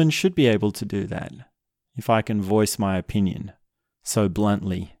 A woman should be able to do that. if I can voice my opinion so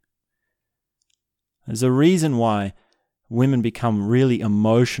bluntly. There's a reason why women become really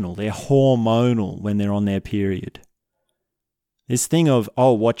emotional. They're hormonal when they're on their period. This thing of,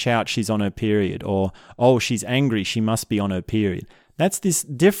 oh, watch out, she's on her period, or, oh, she's angry, she must be on her period. That's this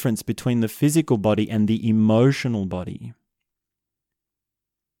difference between the physical body and the emotional body.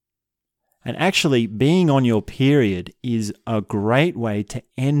 And actually, being on your period is a great way to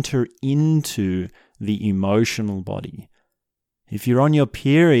enter into the emotional body. If you're on your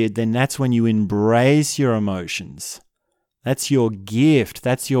period, then that's when you embrace your emotions. That's your gift.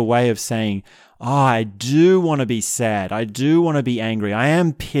 That's your way of saying, oh, I do want to be sad. I do want to be angry. I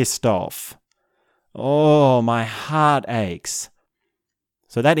am pissed off. Oh, my heart aches.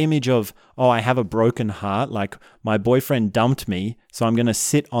 So that image of, oh, I have a broken heart, like my boyfriend dumped me, so I'm going to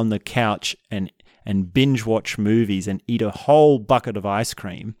sit on the couch and binge watch movies and eat a whole bucket of ice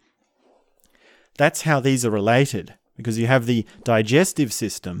cream. That's how these are related, because you have the digestive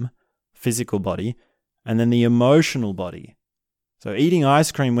system, physical body, and then the emotional body. So eating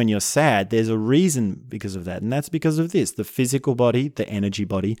ice cream when you're sad, there's a reason because of that, and that's because of this, the physical body, the energy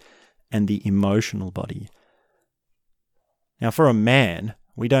body, and the emotional body. Now, for a man,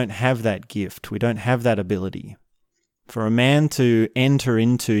 we don't have that gift. We don't have that ability. For a man to enter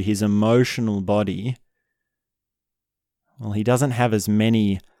into his emotional body, well, he doesn't have as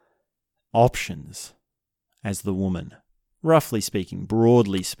many options as the woman, roughly speaking,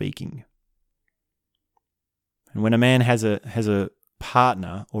 broadly speaking. And when a man has a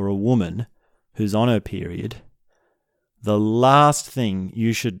partner or a woman who's on her period, the last thing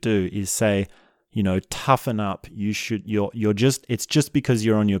you should do is say, toughen up. It's just because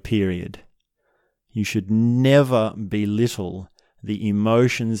you're on your period. You should never belittle the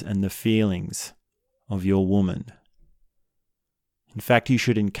emotions and the feelings of your woman. In fact, you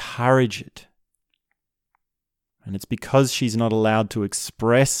should encourage it. And it's because she's not allowed to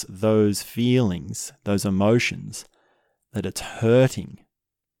express those feelings, those emotions, that it's hurting.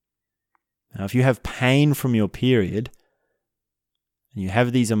 Now, if you have pain from your period, and you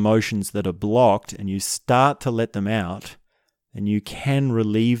have these emotions that are blocked, and you start to let them out, then you can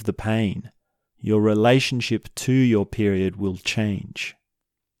relieve the pain. Your relationship to your period will change.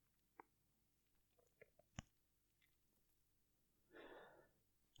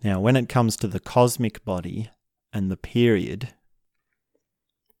 Now, when it comes to the cosmic body and the period,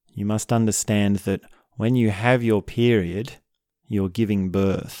 you must understand that when you have your period, you're giving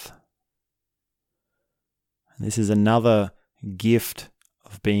birth. And this is another gift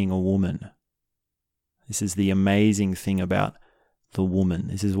of being a woman. This is the amazing thing about the woman.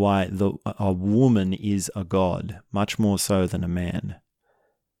 This is why a woman is a god, much more so than a man.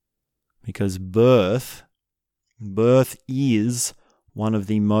 Because birth is one of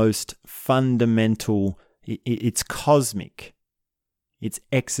the most fundamental, it's cosmic, it's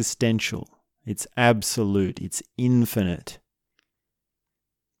existential, it's absolute, it's infinite.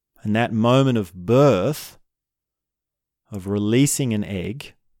 And that moment of birth, of releasing an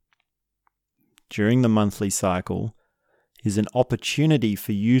egg during the monthly cycle, is an opportunity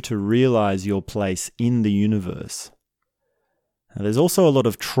for you to realize your place in the universe. Now, there's also a lot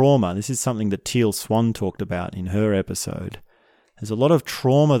of trauma. This is something that Teal Swan talked about in her episode. There's a lot of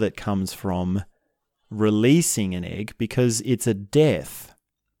trauma that comes from releasing an egg because it's a death.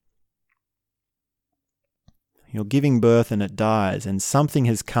 You're giving birth and it dies, and something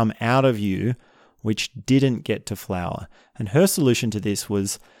has come out of you which didn't get to flower. And her solution to this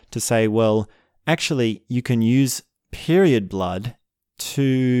was to say, well, actually, you can use period blood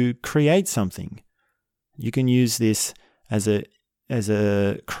to create something. You can use this as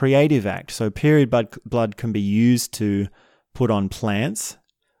a creative act. So period blood can be used to put on plants,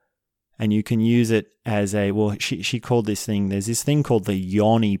 and you can use it as she called this thing, there's this thing called the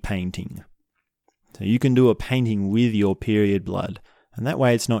yoni painting. So you can do a painting with your period blood, and that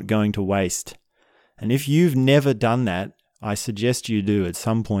way it's not going to waste. And if you've never done that, I suggest you do at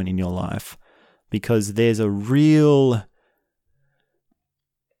some point in your life, because there's a real,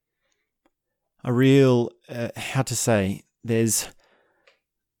 your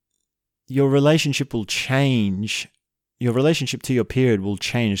relationship will change. Your relationship to your period will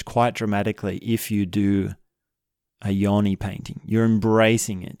change quite dramatically if you do a yoni painting. You're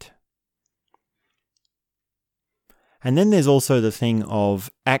embracing it. And then there's also the thing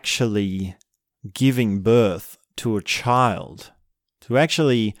of actually giving birth to a child, to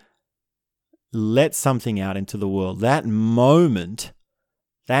actually let something out into the world. That moment,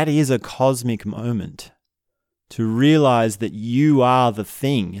 that is a cosmic moment. To realize that you are the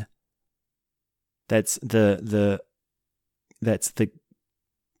thing that's the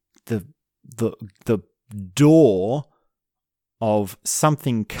door of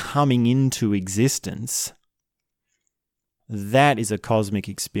something coming into existence, that is a cosmic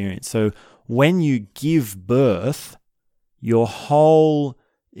experience. So when you give birth, all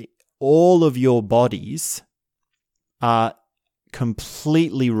of your bodies are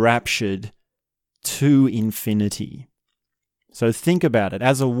completely raptured to infinity. So think about it.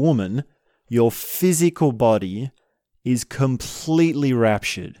 As a woman, your physical body is completely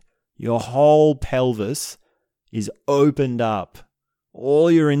raptured. Your whole pelvis is opened up. All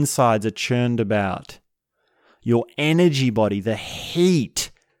your insides are churned about. Your energy body, the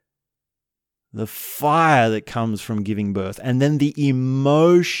heat, the fire that comes from giving birth, and then the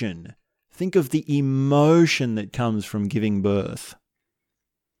emotion. Think of the emotion that comes from giving birth.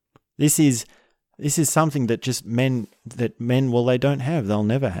 This is something that just men, well, they don't have. They'll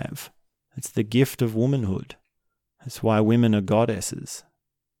never have. It's the gift of womanhood. That's why women are goddesses.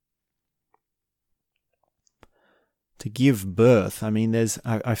 To give birth,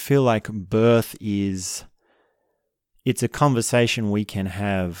 I feel like birth it's a conversation we can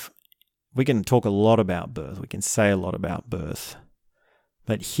have. We can talk a lot about birth. We can say a lot about birth.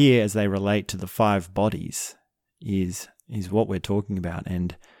 But here, as they relate to the 5 bodies, is what we're talking about.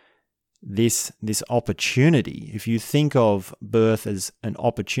 And this opportunity, if you think of birth as an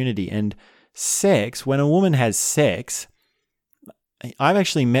opportunity, and sex, when a woman has sex, I've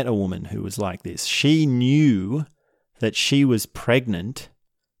actually met a woman who was like this. She knew that she was pregnant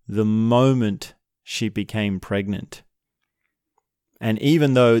the moment she became pregnant. And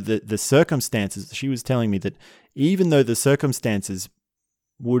even though the circumstances, she was telling me that even though the circumstances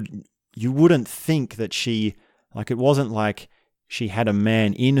you wouldn't think that it wasn't like she had a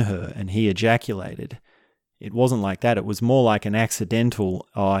man in her and he ejaculated. It wasn't like that. It was more like an accidental,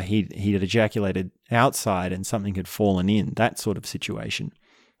 he had ejaculated outside and something had fallen in, that sort of situation.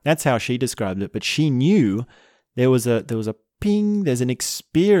 That's how she described it. But she knew there was a ping, there's an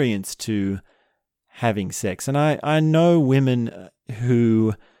experience to having sex. And I know women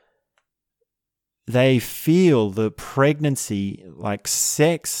who they feel the pregnancy, like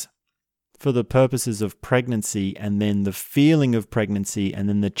sex for the purposes of pregnancy, and then the feeling of pregnancy, and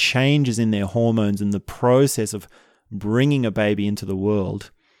then the changes in their hormones and the process of bringing a baby into the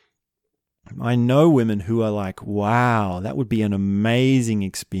world. I know women who are like, wow, that would be an amazing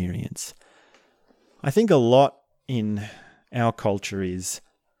experience. I think a lot in our culture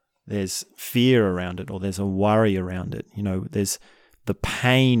there's fear around it, or there's a worry around it. There's the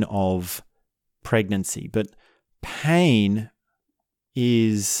pain of pregnancy, but pain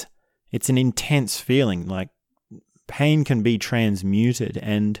it's an intense feeling. Like, pain can be transmuted.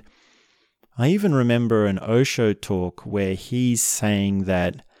 And I even remember an Osho talk where he's saying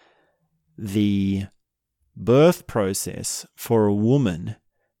that the birth process for a woman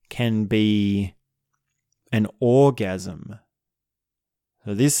can be an orgasm.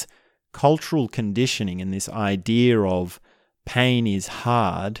 So this cultural conditioning and this idea of pain is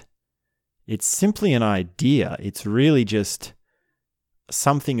hard, it's simply an idea. It's really just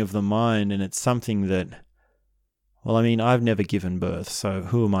something of the mind, and it's something that, I've never given birth, so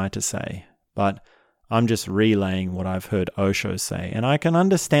who am I to say? But I'm just relaying what I've heard Osho say, and I can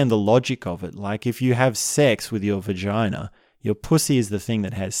understand the logic of it. Like, if you have sex with your vagina, your pussy is the thing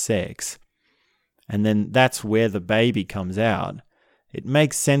that has sex, and then that's where the baby comes out. It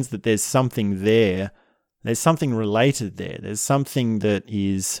makes sense that there's something there. There's something related there. There's something that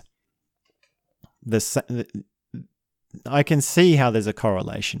is I can see how there's a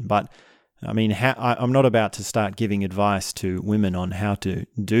correlation, but I'm not about to start giving advice to women on how to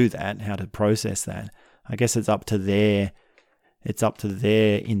do that, how to process that. I guess it's up to their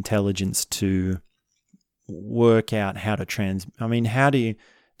intelligence to work out how to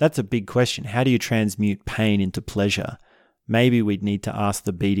that's a big question. How do you transmute pain into pleasure? Maybe we'd need to ask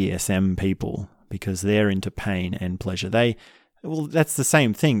the BDSM people, because they're into pain and pleasure. That's the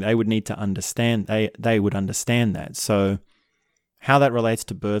same thing. They would need to understand. They would understand that. So how that relates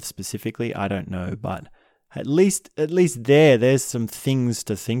to birth specifically, I don't know. But at least there's some things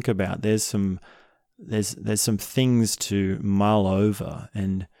to think about. There's some things to mull over,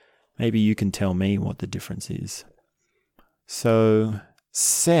 and maybe you can tell me what the difference is. So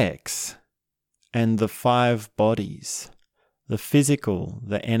sex and the 5 bodies: the physical,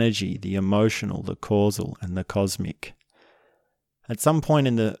 the energy, the emotional, the causal, and the cosmic. At some point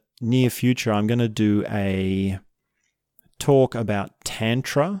in the near future, I'm going to do a talk about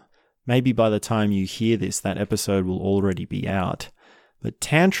Tantra. Maybe by the time you hear this, that episode will already be out. But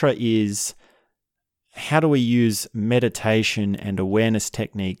Tantra is, how do we use meditation and awareness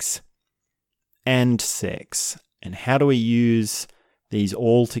techniques and sex? And how do we use these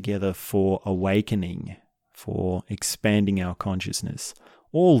all together for awakening for expanding our consciousness.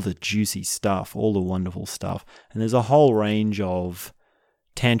 All the juicy stuff, all the wonderful stuff. And there's a whole range of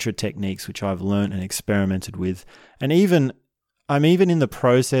Tantra techniques which I've learned and experimented with. And I'm even in the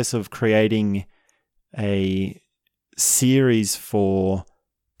process of creating a series for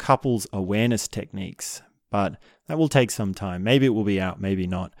couples awareness techniques, but that will take some time. Maybe it will be out, maybe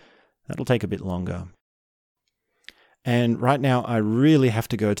not. That'll take a bit longer. And right now I really have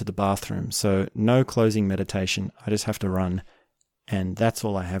to go to the bathroom, so no closing meditation. I just have to run, and that's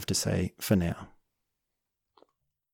all I have to say for now.